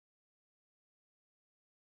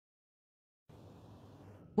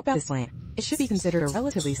What about this plan? It should be considered a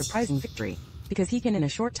relatively surprising victory, because he can in a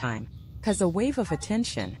short time cause a wave of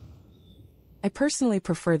attention. I personally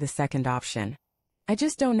prefer the second option. I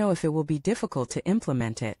just don't know if it will be difficult to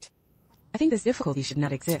implement it. I think this difficulty should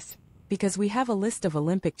not exist, because we have a list of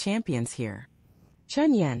Olympic champions here.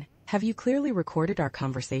 Chen Yan, have you clearly recorded our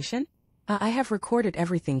conversation? I have recorded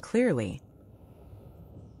everything clearly.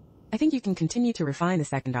 I think you can continue to refine the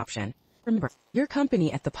second option. Remember, your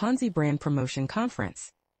company at the Ponzi Brand Promotion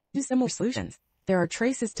Conference. Use similar solutions. There are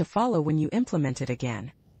traces to follow when you implement it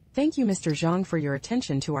again. Thank you, Mr. Zhang, for your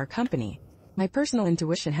attention to our company. My personal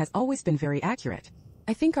intuition has always been very accurate.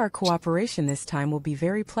 I think our cooperation this time will be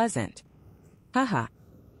very pleasant. Haha.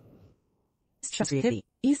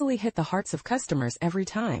 Easily hit the hearts of customers every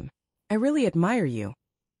time. I really admire you.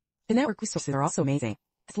 The network resources are also amazing.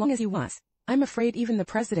 As long as he wants. I'm afraid even the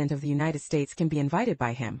President of the United States can be invited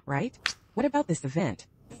by him, right? What about this event?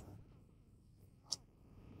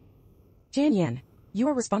 Zhang Yan, you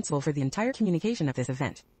are responsible for the entire communication of this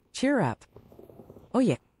event. Cheer up. Oh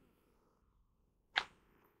yeah.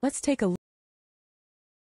 Let's take a look.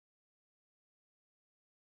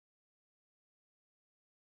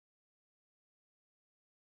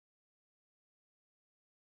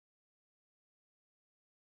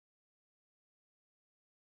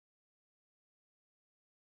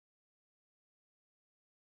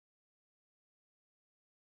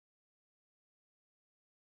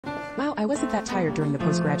 Wow, I wasn't that tired during the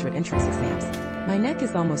postgraduate entrance exams. My neck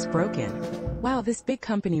is almost broken. Wow, this big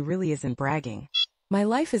company really isn't bragging. My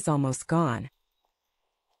life is almost gone.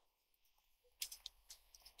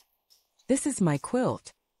 This is my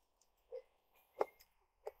quilt.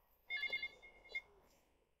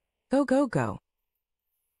 Go, go, go.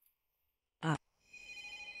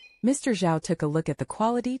 Mr. Zhao took a look at the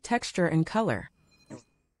quality, texture, and color.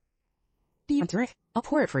 Do you want a drink? I'll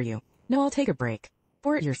pour it for you. No, I'll take a break.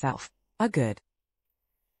 Pour it yourself. Good.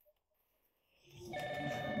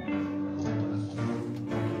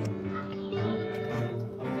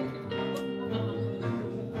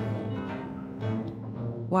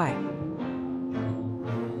 Why?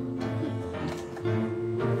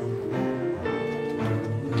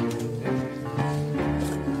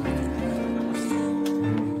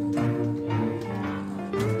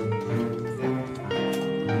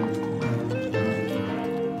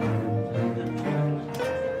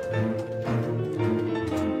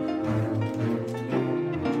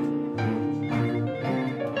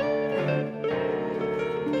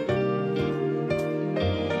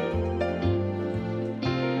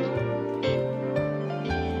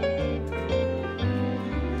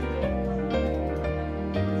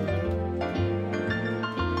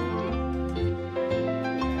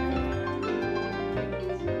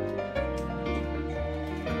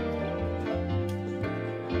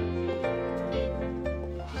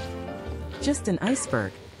 Just an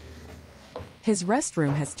iceberg. His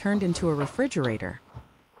restroom has turned into a refrigerator.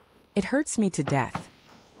 It hurts me to death.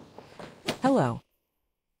 Hello.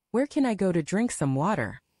 Where can I go to drink some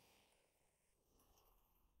water?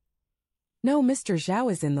 No, Mr.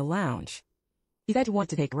 Zhao is in the lounge. He said you want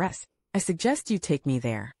to take a rest. I suggest you take me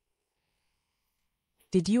there.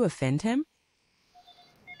 Did you offend him?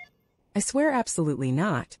 I swear absolutely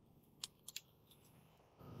not.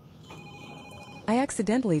 I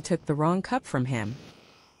accidentally took the wrong cup from him.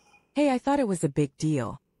 Hey, I thought it was a big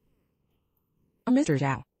deal. Mr.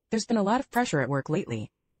 Zhao, there's been a lot of pressure at work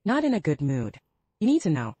lately. Not in a good mood. You need to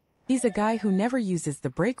know, he's a guy who never uses the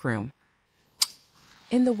break room.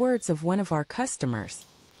 In the words of one of our customers,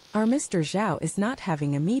 our Mr. Zhao is not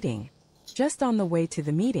having a meeting. Just on the way to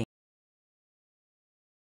the meeting.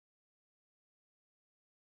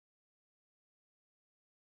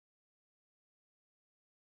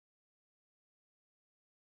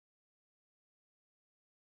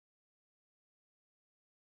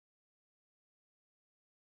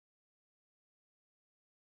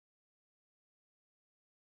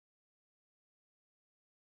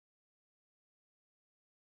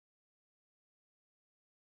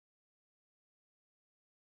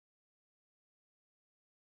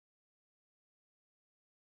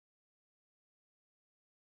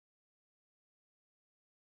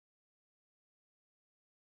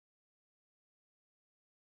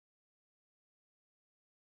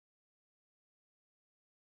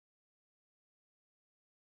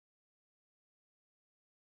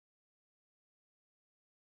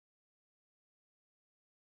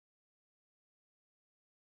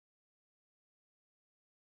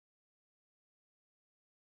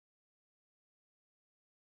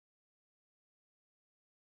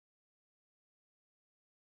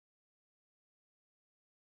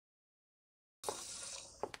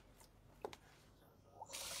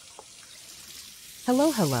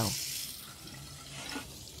 Hello, hello.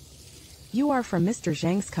 You are from Mr.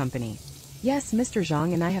 Zhang's company. Yes, Mr.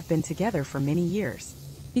 Zhang and I have been together for many years.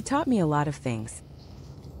 He taught me a lot of things.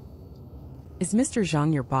 Is Mr.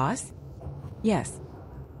 Zhang your boss? Yes.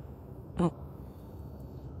 Oh.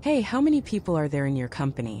 Hey, how many people are there in your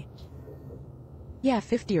company? Yeah,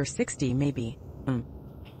 50 or 60 maybe.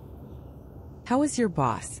 How is your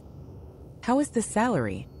boss? How is the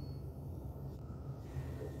salary?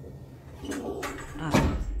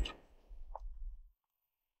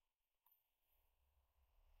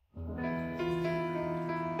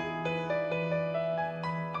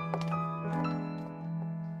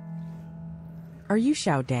 Are you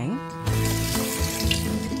Xiao Dang?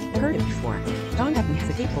 I heard it before. Zhang Heping has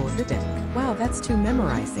a capable assistant. Wow, that's too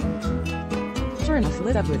memorizing. Sure enough,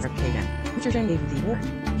 lit up with Arcadia. Mr. Zhang gave you the award.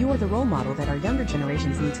 You are the role model that our younger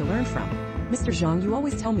generations need to learn from. Mr. Zhang, you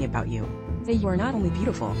always tell me about you. Say you are not only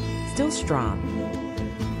beautiful, still strong.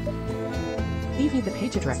 Leave me the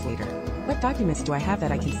page address later. What documents do I have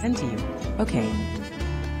that I can send to you? Okay.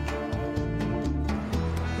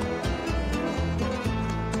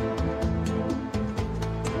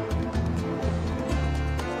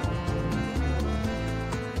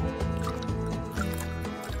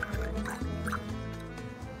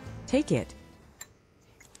 Take it.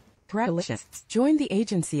 Congratulations. Join the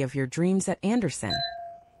agency of your dreams at Anderson.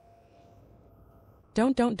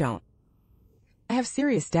 Don't. I have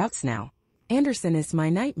serious doubts now. Anderson is my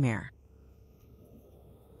nightmare.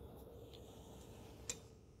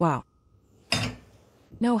 Wow.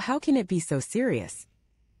 No, how can it be so serious?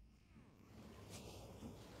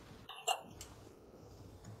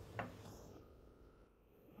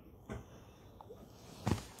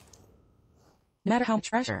 No matter how much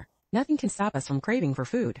pressure, nothing can stop us from craving for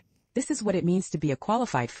food. This is what it means to be a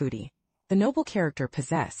qualified foodie. The noble character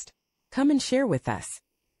possessed. Come and share with us.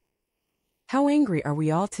 How angry are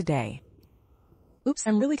we all today? Oops,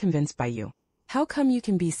 I'm really convinced by you. How come you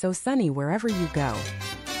can be so sunny wherever you go?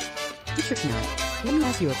 Teacher Chen, let me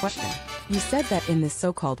ask you a question. You said that in this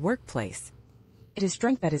so-called workplace, it is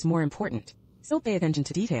strength that is more important. Still pay attention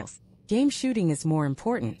to details. Game shooting is more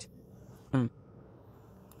important.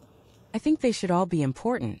 I think they should all be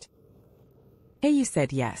important. Hey, you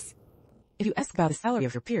said yes. If you ask about the salary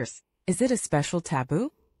of your peers, is it a special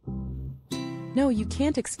taboo? No, you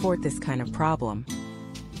can't export this kind of problem.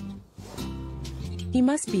 He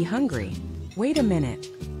must be hungry. Wait a minute.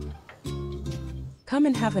 Come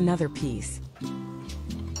and have another piece.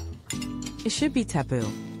 It should be taboo.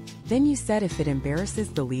 Then you said if it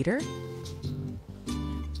embarrasses the leader?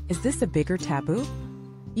 Is this a bigger taboo?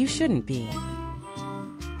 You shouldn't be.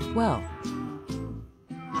 Well,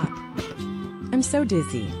 I'm so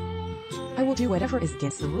dizzy. I will do whatever is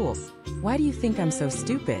against the rules. Why do you think I'm so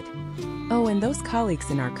stupid? Oh, and those colleagues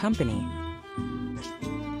in our company.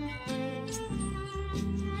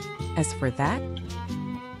 As for that,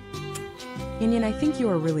 Yan Yan, I think you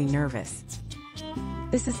are really nervous.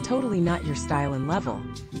 This is totally not your style and level.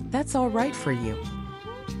 That's all right for you.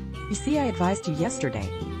 You see, I advised you yesterday.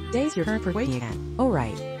 Today's your turn for waiting again. All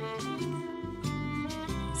right.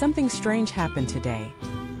 Something strange happened today.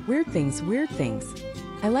 Weird things.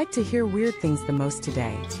 I like to hear weird things the most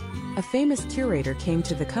today. A famous curator came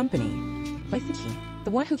to the company. I think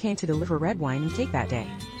the one who came to deliver red wine and cake that day.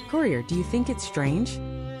 Courier, do you think it's strange?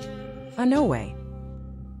 No way.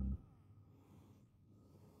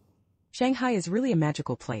 Shanghai is really a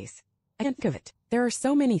magical place. I can't think of it. There are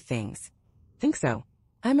so many things. Think so.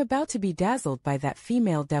 I'm about to be dazzled by that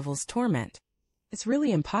female devil's torment. It's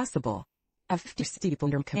really impossible. I've 50 people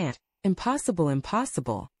under command.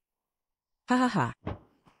 Impossible. Ha ha ha.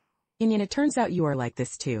 Yan Yan, it turns out you are like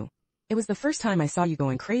this too. It was the first time I saw you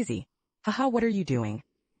going crazy. Haha, what are you doing?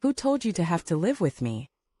 Who told you to have to live with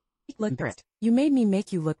me? Look, you made me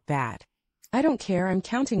make you look bad. I don't care, I'm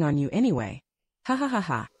counting on you anyway. Ha ha ha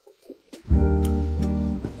ha.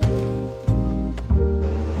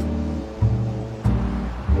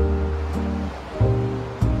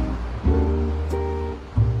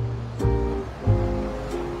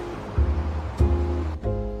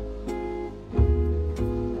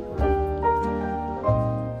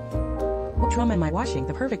 What drama am I watching?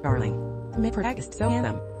 The Perfect Darling. The main protagonist so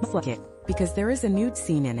handsome. Must like it, because there is a nude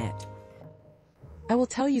scene in it. I will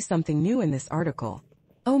tell you something new in this article.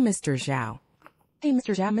 Oh, Mr. Zhao. Hey,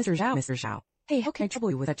 Mr. Zhao. Hey, how can I trouble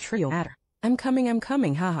you with that trivial matter? I'm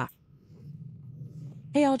coming, haha.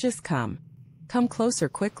 Hey, I'll just come. Come closer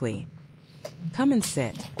quickly. Come and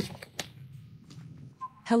sit.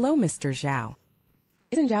 Hello, Mr. Zhao.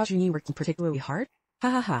 Isn't Zhao Juni working particularly hard? Ha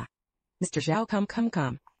ha ha. Mr. Zhao,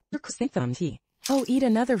 come. You're tea. Oh, eat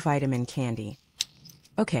another vitamin candy.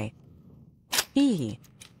 Okay. Hee hee.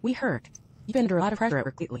 We heard. You've been under a lot of pressure at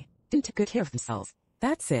work lately. Didn't take good care of themselves.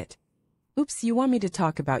 That's it. Oops, you want me to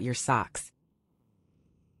talk about your socks?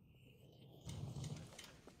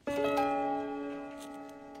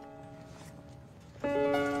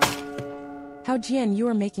 How Jian, you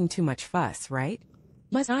are making too much fuss, right?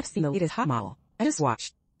 Must not have seen the latest hot model. I just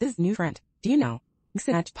watched. This is new trend. Do you know? It's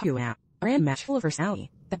a match popular app. A random match full of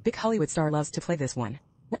personality. That big Hollywood star loves to play this one.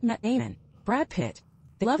 Matt Damon. Brad Pitt.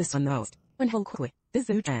 They love this one the most. Run home quickly. This is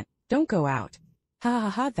the new trend. Don't go out. Ha ha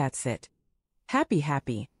ha, that's it. Happy.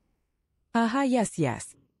 Ha ha, yes.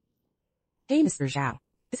 Hey Mr. Zhao.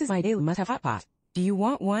 This is my daily must-have hot pot. Do you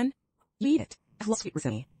want one? You eat it. I've lost weight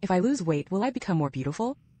recently. If I lose weight, will I become more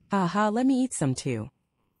beautiful? Ha ha, let me eat some too.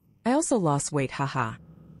 I also lost weight, haha.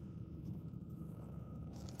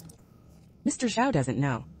 Mr. Zhao doesn't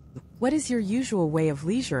know. What is your usual way of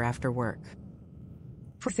leisure after work?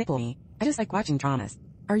 For example, me, I just like watching dramas.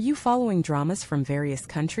 Are you following dramas from various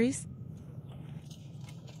countries?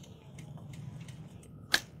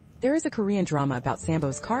 There is a Korean drama about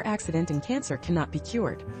Sambo's car accident and cancer cannot be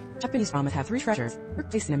cured. Japanese dramas have 3 treasures.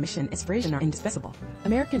 Workplace and a mission inspiration are indispensable.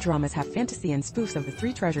 American dramas have fantasy and spoofs of the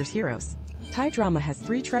 3 treasures heroes. Thai drama has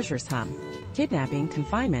 3 treasures: kidnapping,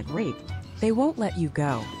 confinement, rape. They won't let you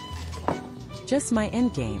go. Just my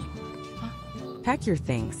endgame. Pack your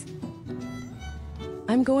things.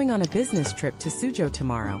 I'm going on a business trip to Suzhou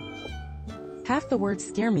tomorrow. Half the words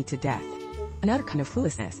scare me to death. Another kind of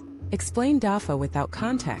foolishness. Explain Dafa without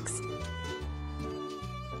context.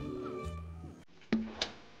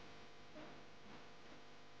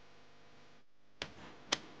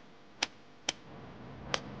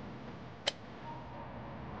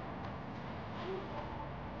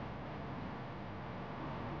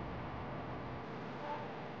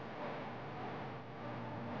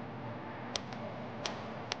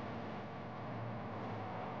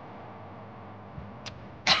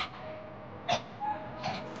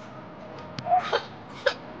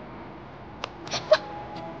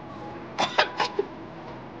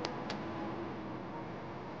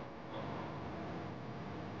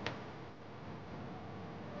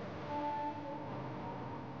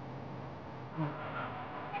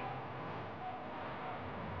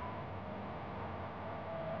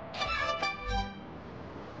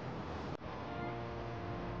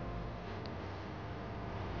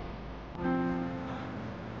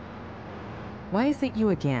 Why is it you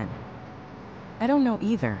again? I don't know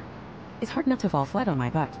either. It's hard not to fall flat on my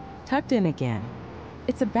butt. Tucked in again.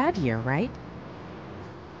 It's a bad year, right?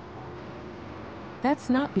 That's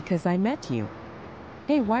not because I met you.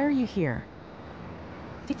 Hey, why are you here?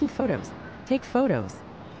 Taking photos. Take photos.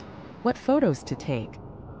 What photos to take?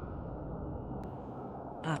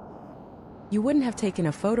 You wouldn't have taken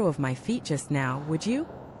a photo of my feet just now, would you?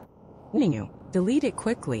 Warning you. Delete it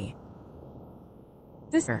quickly.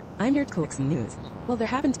 Sister, I'm here to collect some news. Well, there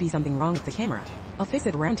happened to be something wrong with the camera. I'll fix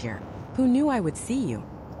it around here. Who knew I would see you?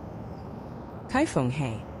 Kaifeng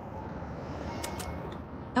He.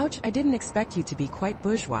 Ouch, I didn't expect you to be quite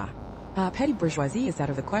bourgeois. Petty bourgeoisie is out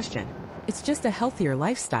of the question. It's just a healthier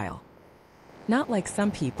lifestyle. Not like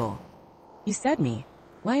some people. You said me.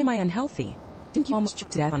 Why am I unhealthy? Didn't you almost choke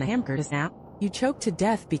to death on a hamburger just now? You choked to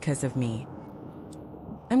death because of me.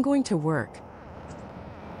 I'm going to work.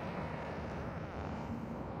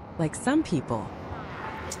 Like some people.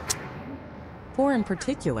 4 in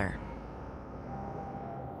particular.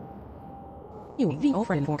 You the old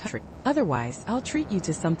friend in foreign country. Otherwise, I'll treat you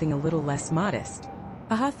to something a little less modest.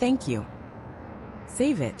 Haha, thank you.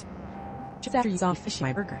 Save it. Just after you saw me fishing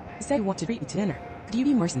my burger, you said you want to treat me to dinner. Could you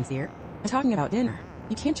be more sincere? I'm talking about dinner.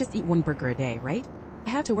 You can't just eat 1 burger a day, right? I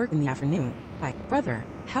have to work in the afternoon. Brother,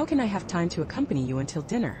 how can I have time to accompany you until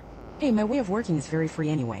dinner? Hey, my way of working is very free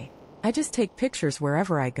anyway. I just take pictures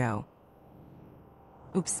wherever I go.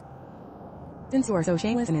 Oops. Since you are so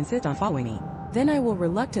shameless and insist on following me, then I will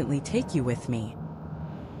reluctantly take you with me.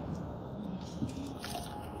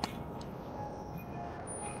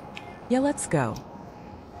 Yeah, let's go.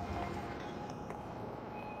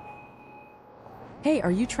 Hey,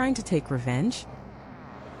 are you trying to take revenge?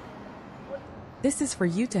 This is for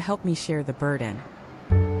you to help me share the burden.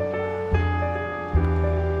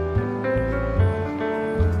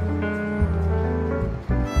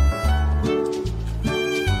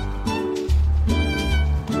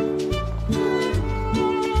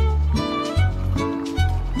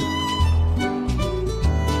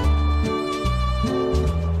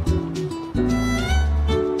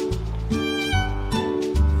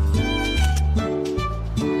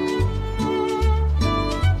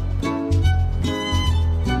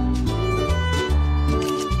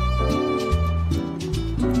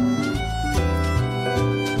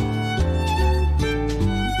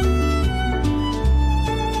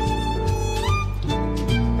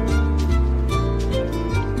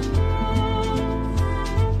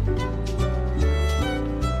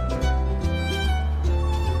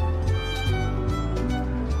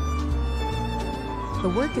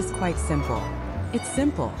 work is quite simple. It's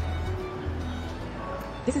simple.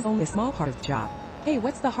 This is only a small part of the job. Hey,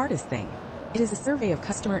 what's the hardest thing? It is a survey of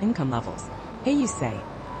customer income levels. Hey, you say,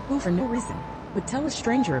 who for no reason would tell a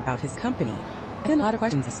stranger about his company? I had a lot of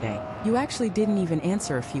questions this day. You actually didn't even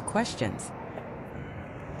answer a few questions.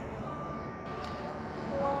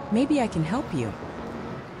 Maybe I can help you.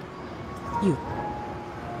 You.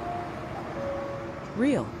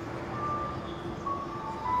 Real.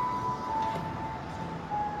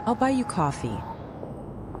 I'll buy you coffee.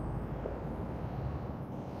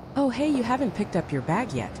 Oh, hey, you haven't picked up your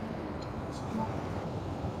bag yet.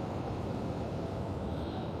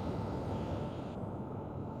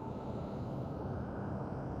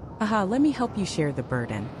 Aha, let me help you share the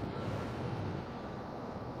burden.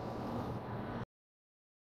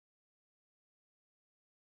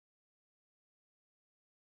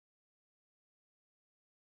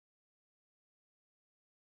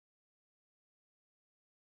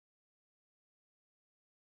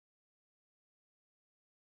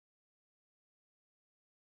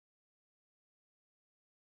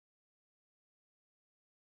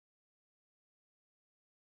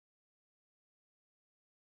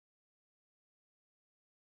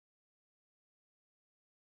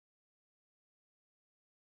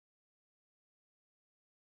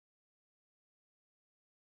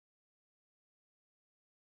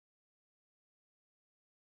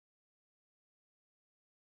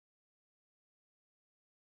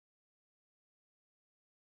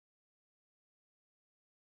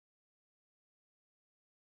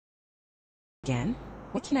 Again?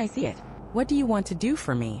 What can I see it? What do you want to do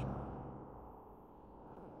for me?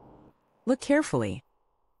 Look carefully.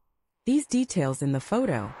 These details in the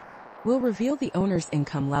photo will reveal the owner's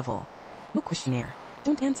income level. No questionnaire.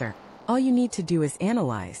 Don't answer. All you need to do is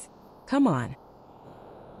analyze. Come on.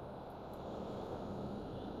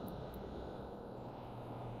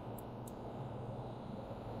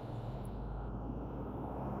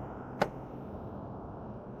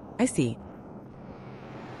 I see.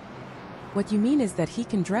 What you mean is that he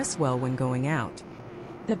can dress well when going out.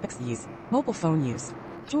 The bags use, mobile phone use,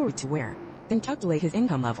 jewelry to wear, then calculate his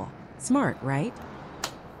income level. Smart, right?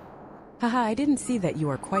 Haha, I didn't see that you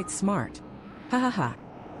are quite smart. Ha ha ha.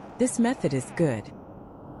 This method is good.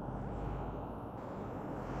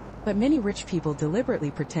 But many rich people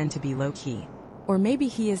deliberately pretend to be low-key. Or maybe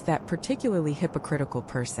he is that particularly hypocritical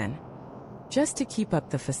person. Just to keep up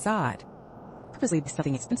the facade. Purposely be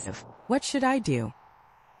something expensive. What should I do?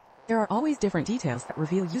 There are always different details that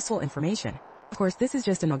reveal useful information. Of course, this is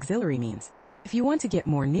just an auxiliary means. If you want to get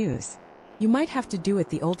more news, you might have to do it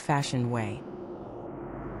the old-fashioned way.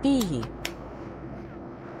 Hee.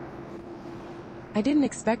 I didn't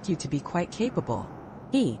expect you to be quite capable.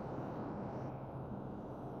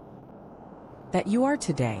 That you are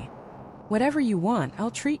today. Whatever you want,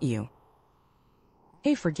 I'll treat you.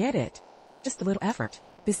 Hey, forget it. Just a little effort.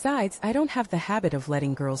 Besides, I don't have the habit of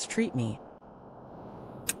letting girls treat me.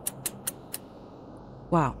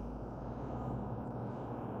 Wow.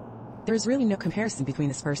 There's really no comparison between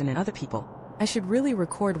this person and other people. I should really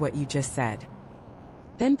record what you just said.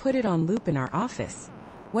 Then put it on loop in our office.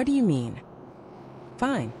 What do you mean?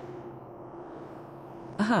 Fine.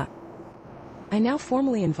 Aha. I now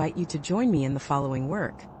formally invite you to join me in the following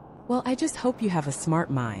work. Well, I just hope you have a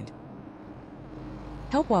smart mind.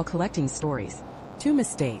 Help while collecting stories. 2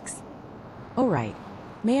 mistakes. Oh right.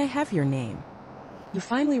 May I have your name? You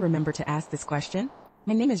finally remember to ask this question?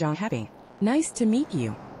 My name is Zhang Heping. Nice to meet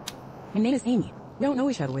you. My name is Amy. We don't know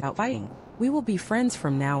each other without fighting. We will be friends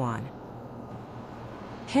from now on.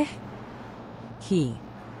 Heh. He.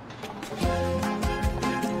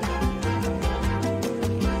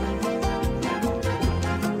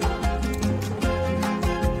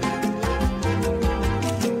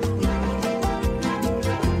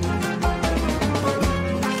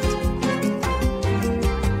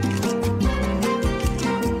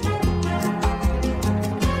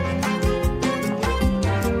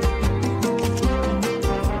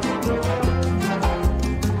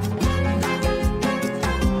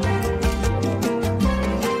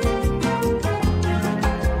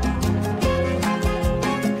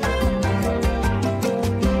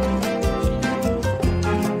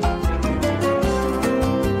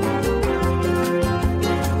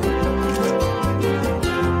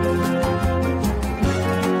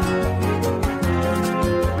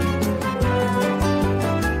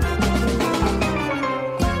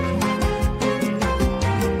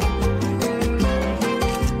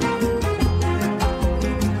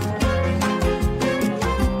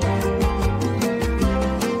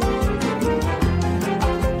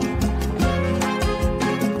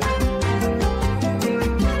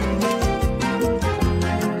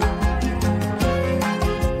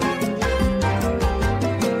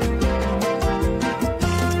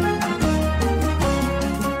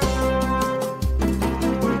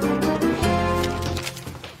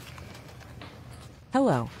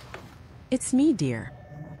 It's me, dear.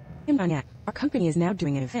 Our company is now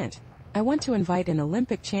doing an event. I want to invite an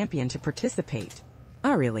Olympic champion to participate.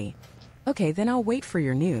 Ah, really? Okay, then I'll wait for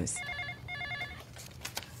your news.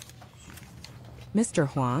 Mr.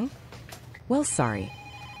 Huang? Well, sorry.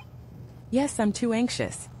 Yes, I'm too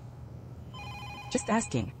anxious. Just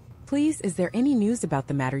asking. Please, is there any news about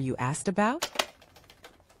the matter you asked about?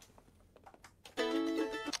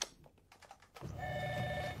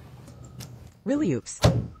 Really? Oops.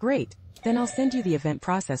 Great. Then I'll send you the event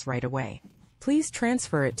process right away. Please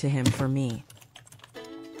transfer it to him for me.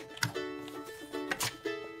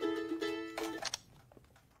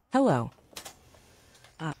 Hello.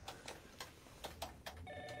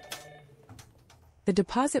 The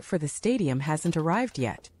deposit for the stadium hasn't arrived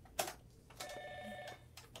yet.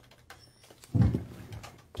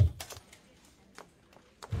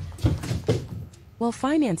 Well,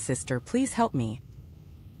 finance sister, please help me.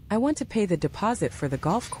 I want to pay the deposit for the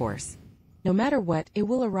golf course. No matter what, it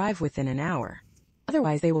will arrive within an hour.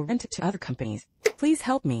 Otherwise, they will rent it to other companies. Please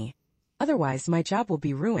help me. Otherwise, my job will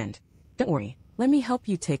be ruined. Don't worry, let me help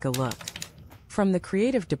you take a look. From the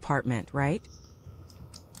creative department, right?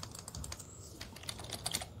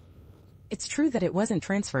 It's true that it wasn't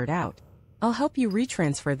transferred out. I'll help you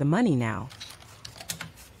retransfer the money now.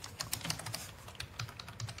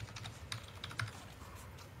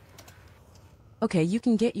 Okay, you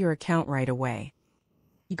can get your account right away.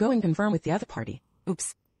 You go and confirm with the other party.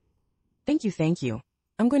 Oops. Thank you.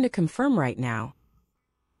 I'm going to confirm right now.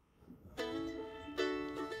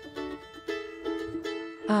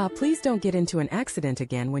 Please don't get into an accident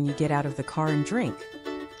again when you get out of the car and drink.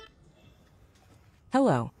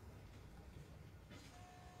 Hello.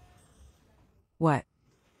 What?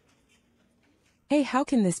 Hey, how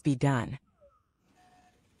can this be done?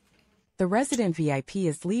 The resident VIP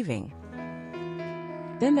is leaving.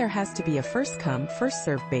 Then there has to be a first-come,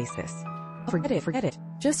 first-served basis. Forget it.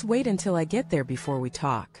 Just wait until I get there before we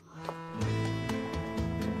talk.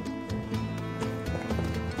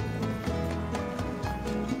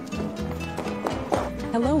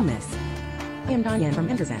 Hello, miss. I am Zhang Yan from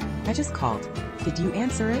Chen. I just called. Did you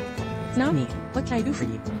answer it? It's not me. What can I do for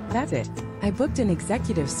you? That's it. I booked an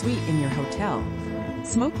executive suite in your hotel.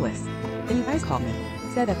 Smokeless. Then you guys called me.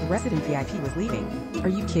 Said that the resident VIP was leaving. Are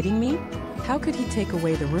you kidding me? How could he take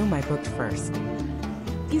away the room I booked first?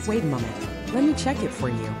 Please wait a moment. Let me check it for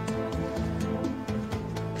you.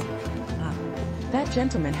 That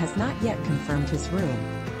gentleman has not yet confirmed his room.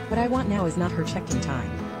 What I want now is not her check-in time.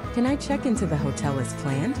 Can I check into the hotel as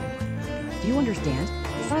planned? Do you understand?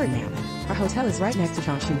 Sorry, ma'am. Our hotel is right next to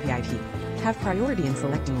Zhangshun VIP. Have priority in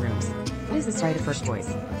selecting rooms. What is this right of first choice?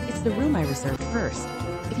 It's the room I reserved first.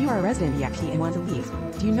 If you are a resident VIP and want to leave,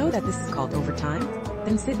 do you know that this is called overtime?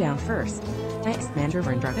 Then sit down first. Thanks, manager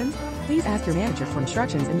for instructions. Please ask your manager for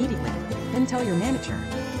instructions immediately. Then tell your manager.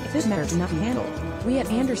 If this matter cannot be handled, we at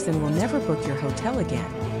Anderson will never book your hotel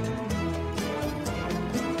again.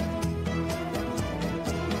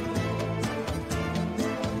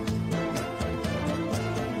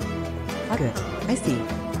 Good. I see.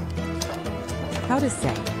 How to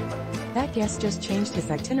say? That guest just changed his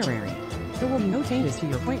itinerary. There will be no changes to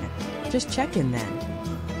your appointment. Just check in then.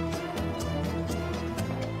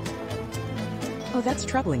 Oh, that's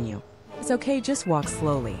troubling you. It's okay, just walk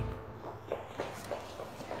slowly.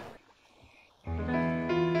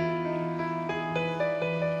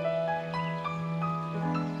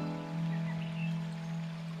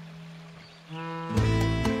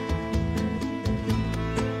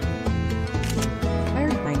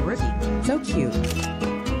 So cute.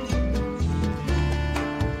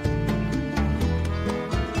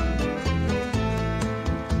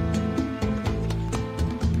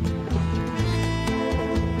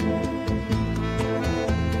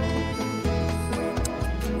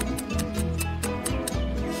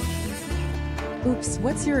 Oops,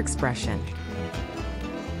 what's your expression?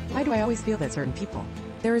 Why do I always feel that certain people?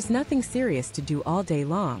 There is nothing serious to do all day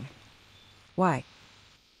long. Why?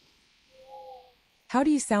 How do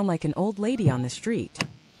you sound like an old lady on the street?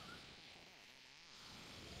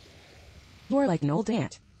 You're like an old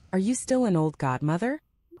aunt. Are you still an old godmother?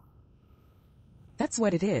 That's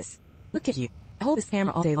what it is. Look at you. I hold this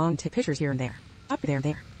camera all day long and take pictures here and there. Up there.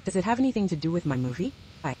 Does it have anything to do with my movie?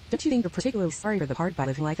 Why, don't you think you're particularly sorry for the part by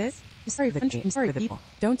living like this? I'm sorry for the country. I'm sorry for the people.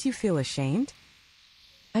 Don't you feel ashamed?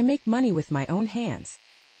 I make money with my own hands.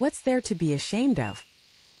 What's there to be ashamed of?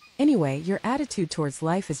 Anyway, your attitude towards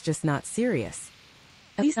life is just not serious.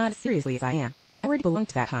 At least not as seriously as I am. I already belong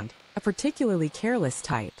to that kind. A particularly careless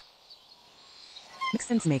type.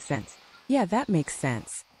 Makes sense. Yeah, that makes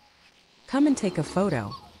sense. Come and take a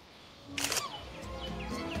photo.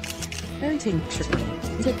 Aaron, taking pictures for me.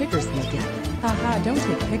 You take pictures of me again. Haha, don't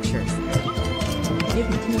take pictures. Give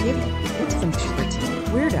me. It's some pictures for tea.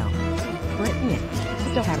 Weirdo. Brittany.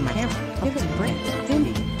 Still having my camera. Give it Brit.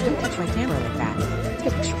 Cindy. Don't touch my camera like that.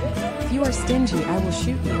 Take a picture. If you are stingy, I will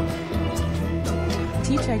shoot you.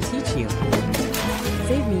 Teach, I teach you.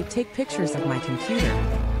 Save me, take pictures of my computer.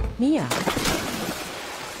 Mia.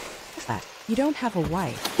 What's that? You don't have a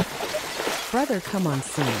wife. Brother, come on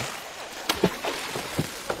soon.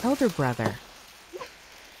 Elder brother.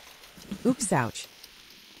 Oops, ouch.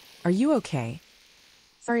 Are you okay?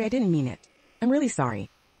 Sorry, I didn't mean it. I'm really sorry.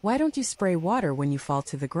 Why don't you spray water when you fall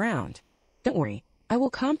to the ground? Don't worry, I will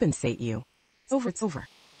compensate you. It's over.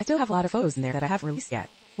 I still have a lot of photos in there that I haven't released yet.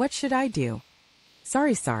 What should I do?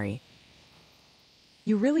 Sorry.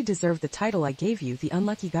 You really deserve the title I gave you, the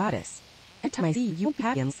unlucky goddess. Every time I see you, you won't be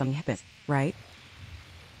happy unless something happens, right?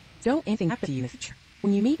 Don't anything happen to you in the future.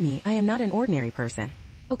 When you meet me, I am not an ordinary person.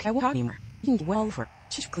 Okay, I won't talk anymore. You can get well for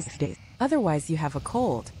just a few days. Otherwise, you have a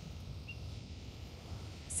cold.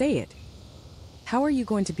 Say it. How are you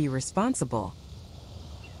going to be responsible?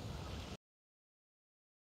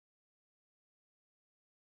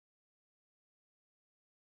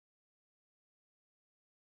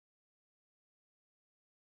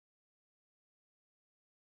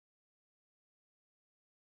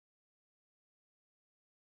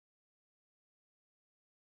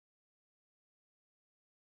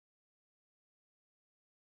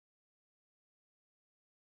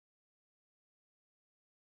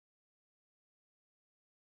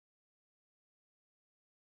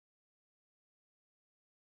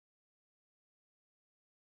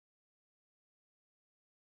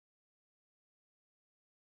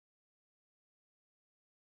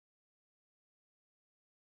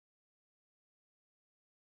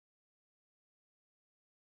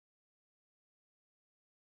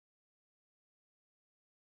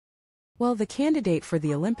 Well, the candidate for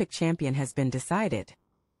the Olympic champion has been decided.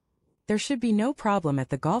 There should be no problem at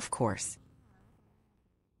the golf course.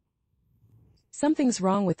 Something's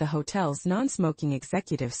wrong with the hotel's non-smoking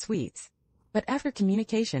executive suites. But after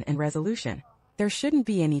communication and resolution, there shouldn't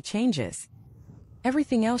be any changes.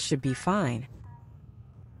 Everything else should be fine.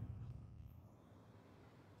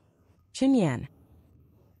 Chen Yan.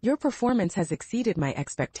 Your performance has exceeded my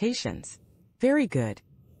expectations. Very good.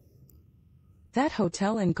 That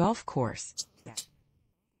hotel and golf course.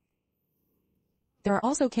 There are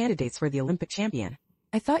also candidates for the Olympic champion.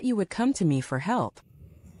 I thought you would come to me for help.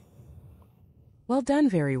 Well done,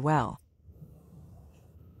 very well.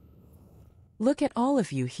 Look at all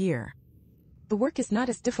of you here. The work is not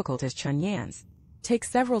as difficult as Chen Yan's. Takes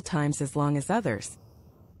several times as long as others.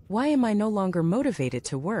 Why am I no longer motivated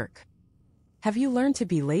to work? Have you learned to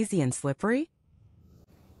be lazy and slippery?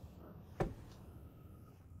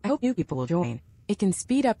 I hope new people will join. It can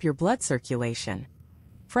speed up your blood circulation.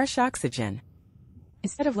 Fresh oxygen.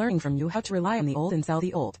 Instead of learning from you how to rely on the old and sell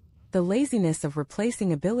the old. The laziness of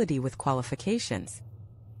replacing ability with qualifications.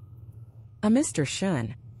 Mr.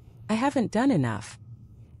 Shun. I haven't done enough.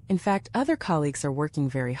 In fact, other colleagues are working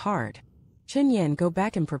very hard. Chen Yan, go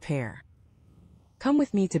back and prepare. Come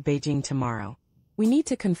with me to Beijing tomorrow. We need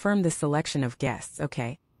to confirm the selection of guests,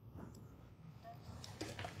 okay?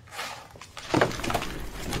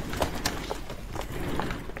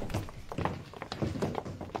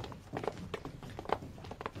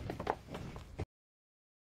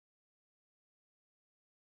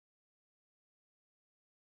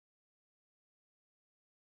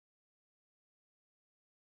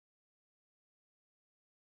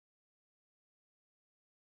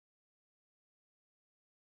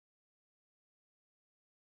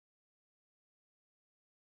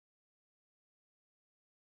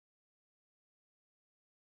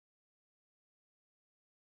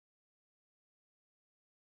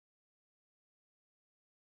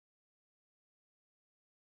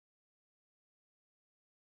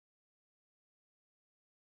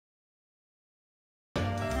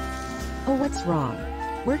 Oh, what's wrong?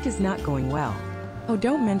 Work is not going well. Oh,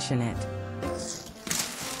 don't mention it.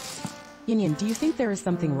 Yin, do you think there is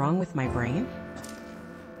something wrong with my brain?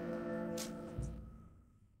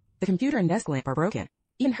 The computer and desk lamp are broken,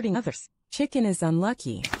 even hurting others. Chicken is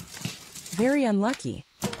unlucky. Very unlucky.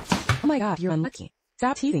 Oh my god, you're unlucky.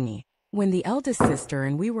 Stop teasing me. When the eldest sister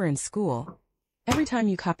and we were in school, every time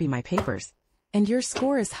you copy my papers, and your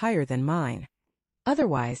score is higher than mine.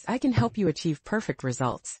 Otherwise, I can help you achieve perfect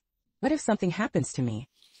results. What if something happens to me?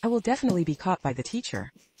 I will definitely be caught by the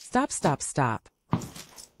teacher. Stop.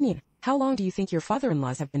 Nin, how long do you think your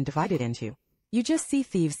father-in-laws have been divided into? You just see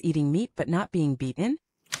thieves eating meat but not being beaten?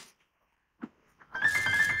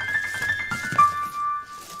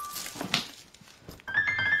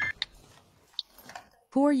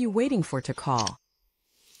 Who are you waiting for to call?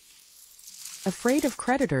 Afraid of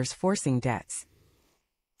creditors forcing debts.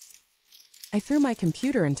 I threw my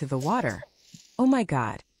computer into the water. Oh my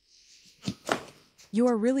God. You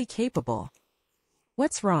are really capable.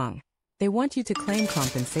 What's wrong? They want you to claim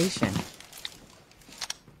compensation.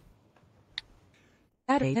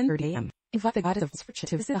 At 8:30 a.m.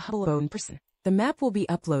 to visit a Hubble in person. The map will be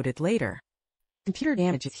uploaded later. Computer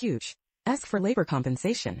damage is huge. Ask for labor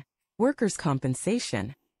compensation. Workers'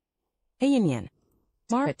 compensation. Hey Yan.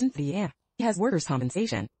 Tomorrow at 10:30 a.m. He has workers'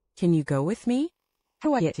 compensation. Can you go with me? How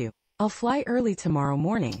do I get to? I'll fly early tomorrow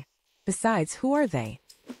morning. Besides, who are they?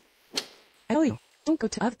 I tell you, don't go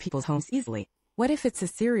to other people's homes easily. What if it's a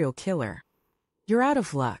serial killer? You're out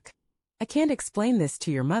of luck. I can't explain this to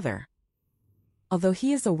your mother. Although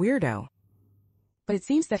he is a weirdo. But it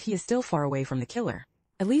seems that he is still far away from the killer.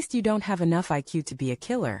 At least you don't have enough IQ to be a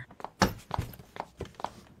killer.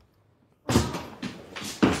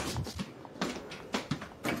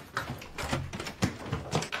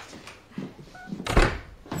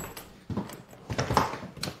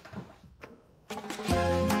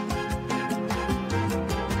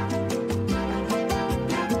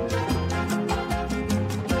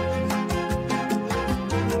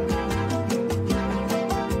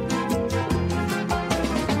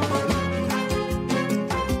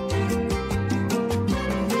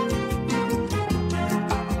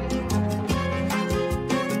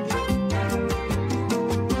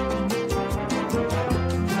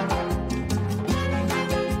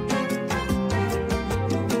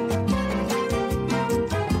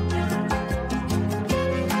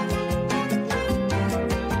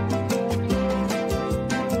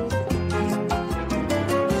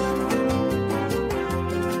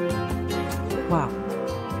 Wow.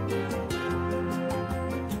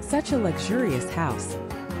 Such a luxurious house.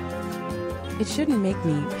 It shouldn't make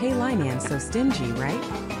me pay Linan so stingy, right?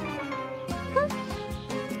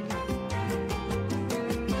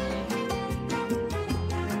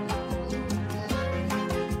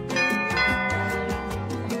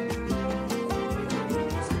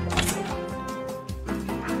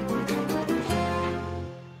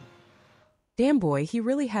 Damn boy, he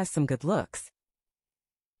really has some good looks.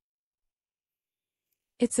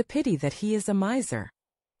 It's a pity that he is a miser.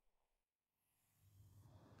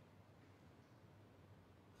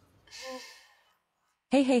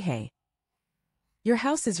 Hey. Your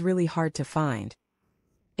house is really hard to find.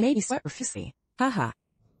 It made me sweat profusely. Haha.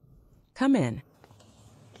 Come in.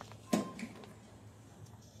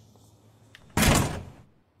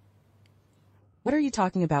 What are you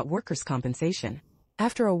talking about workers' compensation?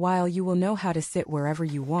 After a while you will know how to sit wherever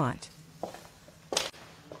you want.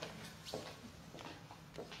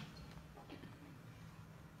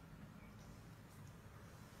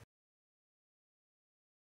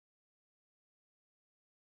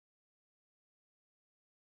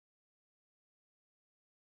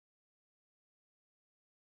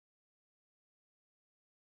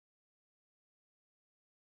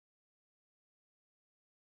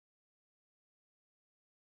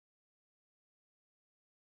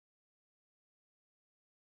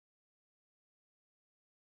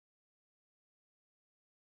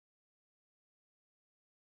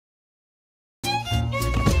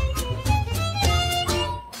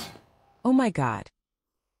 Oh my God.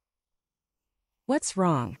 What's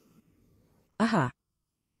wrong? Aha.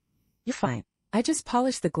 You're fine. I just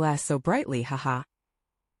polished the glass so brightly, haha.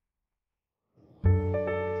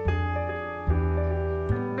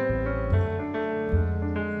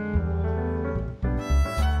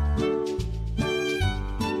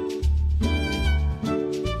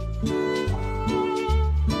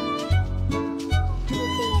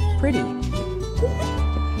 Pretty.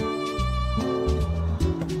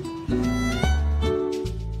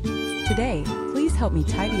 Today, please help me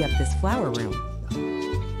tidy up this flower room.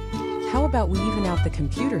 How about we even out the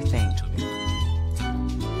computer thing?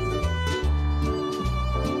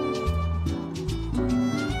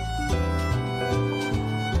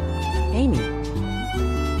 Amy.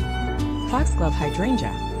 Foxglove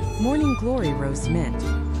hydrangea. Morning glory rose mint.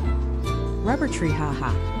 Rubber tree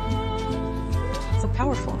haha. So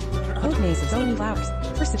powerful. Ognace of only flowers.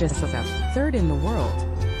 Persigus of third in the world.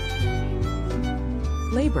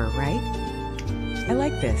 Labor, right? I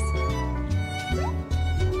like this.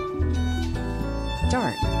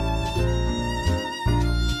 Dart.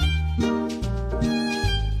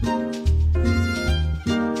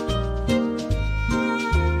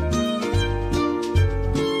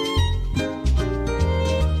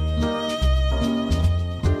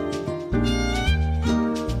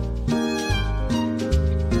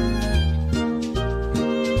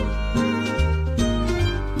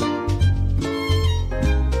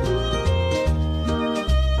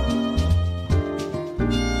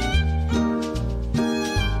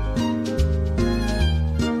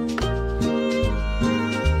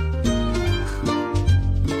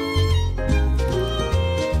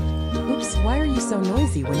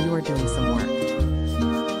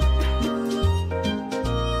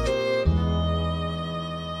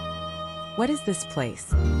 What is this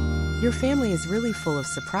place? Your family is really full of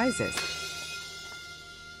surprises.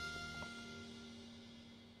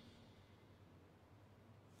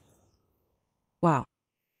 Wow.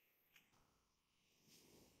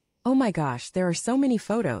 Oh my gosh, there are so many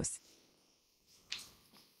photos.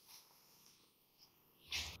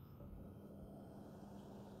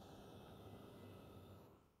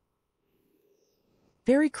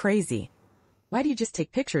 Very crazy. Why do you just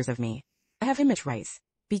take pictures of me? I have image rights.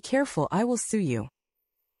 Be careful, I will sue you.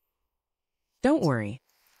 Don't worry.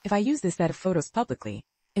 If I use this set of photos publicly,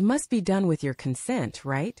 it must be done with your consent,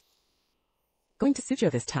 right? Going to sue you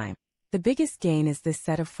this time. The biggest gain is this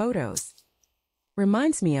set of photos.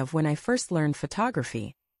 Reminds me of when I first learned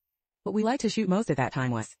photography. What we liked to shoot most at that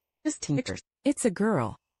time was just pictures. It's a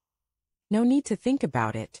girl. No need to think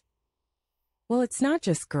about it. Well, it's not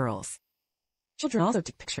just girls. Children also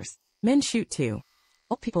take pictures. Men shoot too.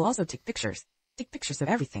 Old people also take pictures. Take pictures of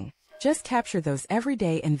everything. Just capture those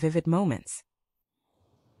everyday and vivid moments.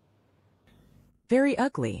 Very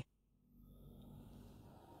ugly.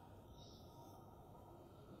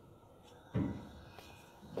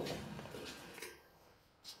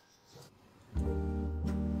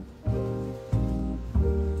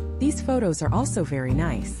 These photos are also very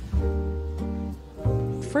nice.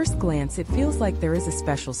 First glance, it feels like there is a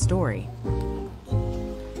special story.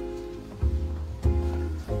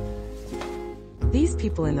 These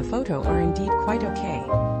people in the photo are indeed quite okay.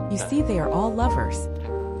 You see, they are all lovers.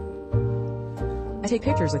 I take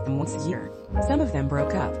pictures with them once a year. Some of them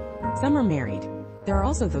broke up. Some are married. There are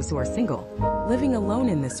also those who are single, living alone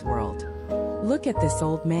in this world. Look at this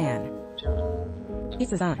old man.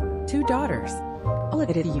 He's a son, 2 daughters. All of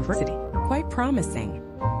it at a university. Quite promising.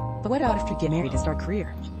 But what about after you get married and start a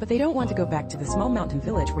career? But they don't want to go back to the small mountain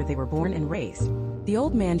village where they were born and raised. The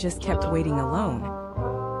old man just kept waiting alone.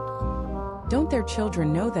 Don't their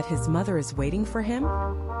children know that his mother is waiting for him?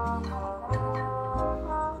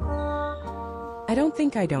 I don't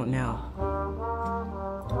think I don't know.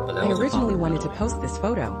 I originally wanted to post this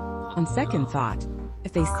photo. On second thought,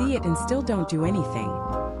 if they see it and still don't do anything,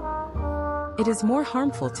 it is more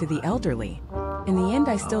harmful to the elderly. In the end,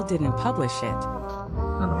 I still didn't publish it.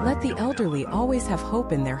 Let the elderly always have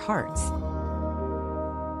hope in their hearts.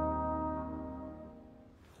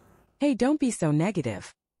 Hey, don't be so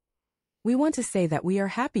negative. We want to say that we are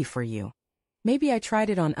happy for you. Maybe I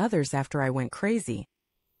tried it on others after I went crazy.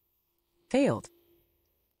 Failed.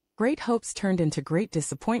 Great hopes turned into great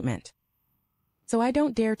disappointment. So I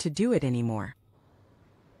don't dare to do it anymore.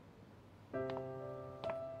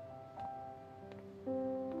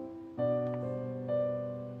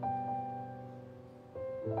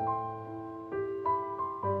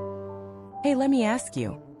 Hey, let me ask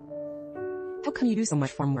you. How come you do so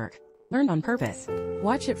much farm work? Learn on purpose.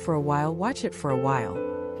 Watch it for a while, watch it for a while.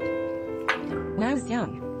 When I was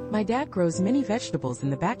young, my dad grows many vegetables in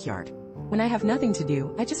the backyard. When I have nothing to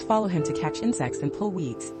do, I just follow him to catch insects and pull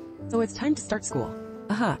weeds. So it's time to start school.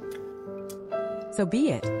 So be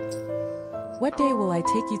it. What day will I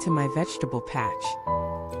take you to my vegetable patch?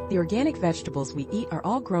 The organic vegetables we eat are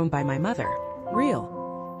all grown by my mother. Real.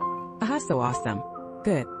 So awesome.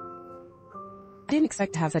 Good. I didn't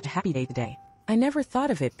expect to have such a happy day today. I never thought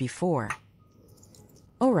of it before.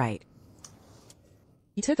 Alright.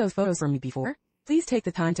 You took those photos from me before? Please take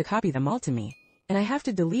the time to copy them all to me. And I have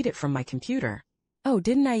to delete it from my computer. Oh,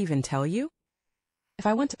 didn't I even tell you? If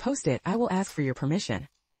I want to post it, I will ask for your permission.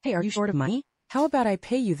 Hey, are you short of money? How about I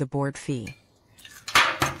pay you the board fee?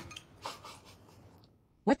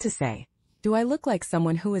 What to say? Do I look like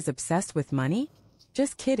someone who is obsessed with money?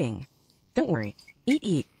 Just kidding. Don't worry.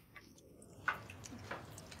 Eat.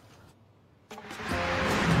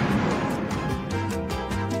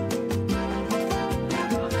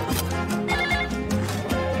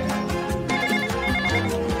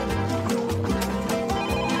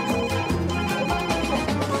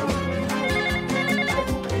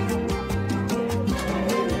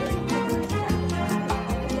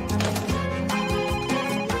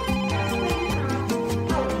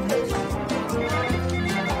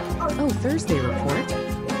 Thursday report.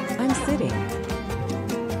 I'm sitting.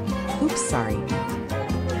 Oops, sorry.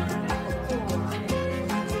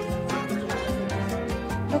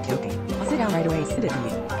 Okay. I'll sit down right away. Send it to you.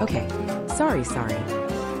 Okay. Sorry.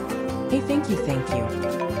 Hey, thank you. Okay,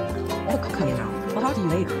 I'll talk to you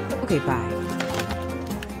later. Okay, bye.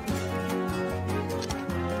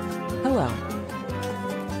 Hello.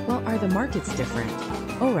 Well, are the markets different?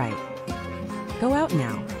 Alright. Go out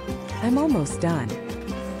now. I'm almost done.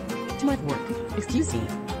 Too much work. Excuse me.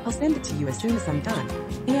 I'll send it to you as soon as I'm done.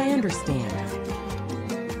 Hey, I understand.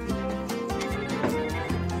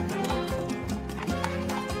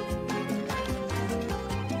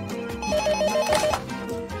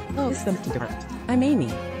 Oh, this is the department. I'm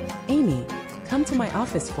Amy. Amy, come to my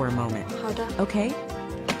office for a moment. 好的。 Okay?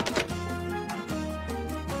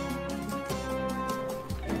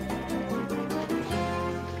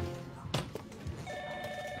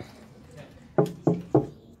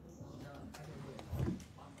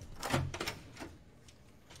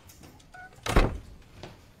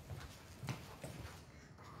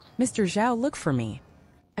 Mr. Zhao, look for me.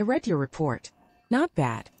 I read your report. Not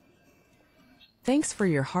bad. Thanks for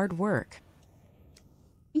your hard work.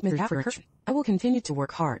 Mr. Zhao, I will continue to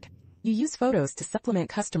work hard. You use photos to supplement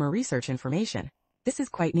customer research information. This is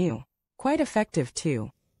quite new. Quite effective, too.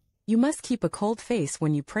 You must keep a cold face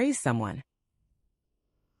when you praise someone.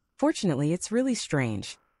 Fortunately, it's really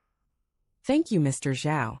strange. Thank you, Mr.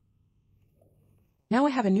 Zhao. Now I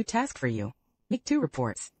have a new task for you. Make 2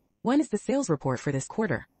 reports. One is the sales report for this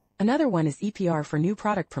quarter. Another one is EPR for new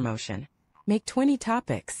product promotion. Make 20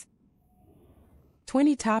 topics.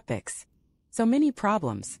 20 topics. So many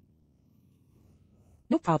problems.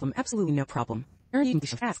 No problem, absolutely no problem.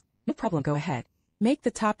 Ask. No problem, go ahead. Make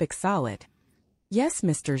the topic solid. Yes,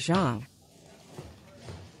 Mr. Zhang.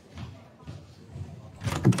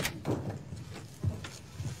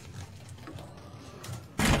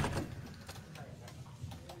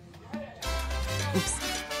 Oops.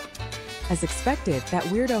 As expected, that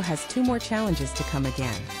weirdo has 2 more challenges to come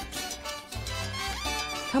again.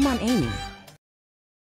 Come on, Amy.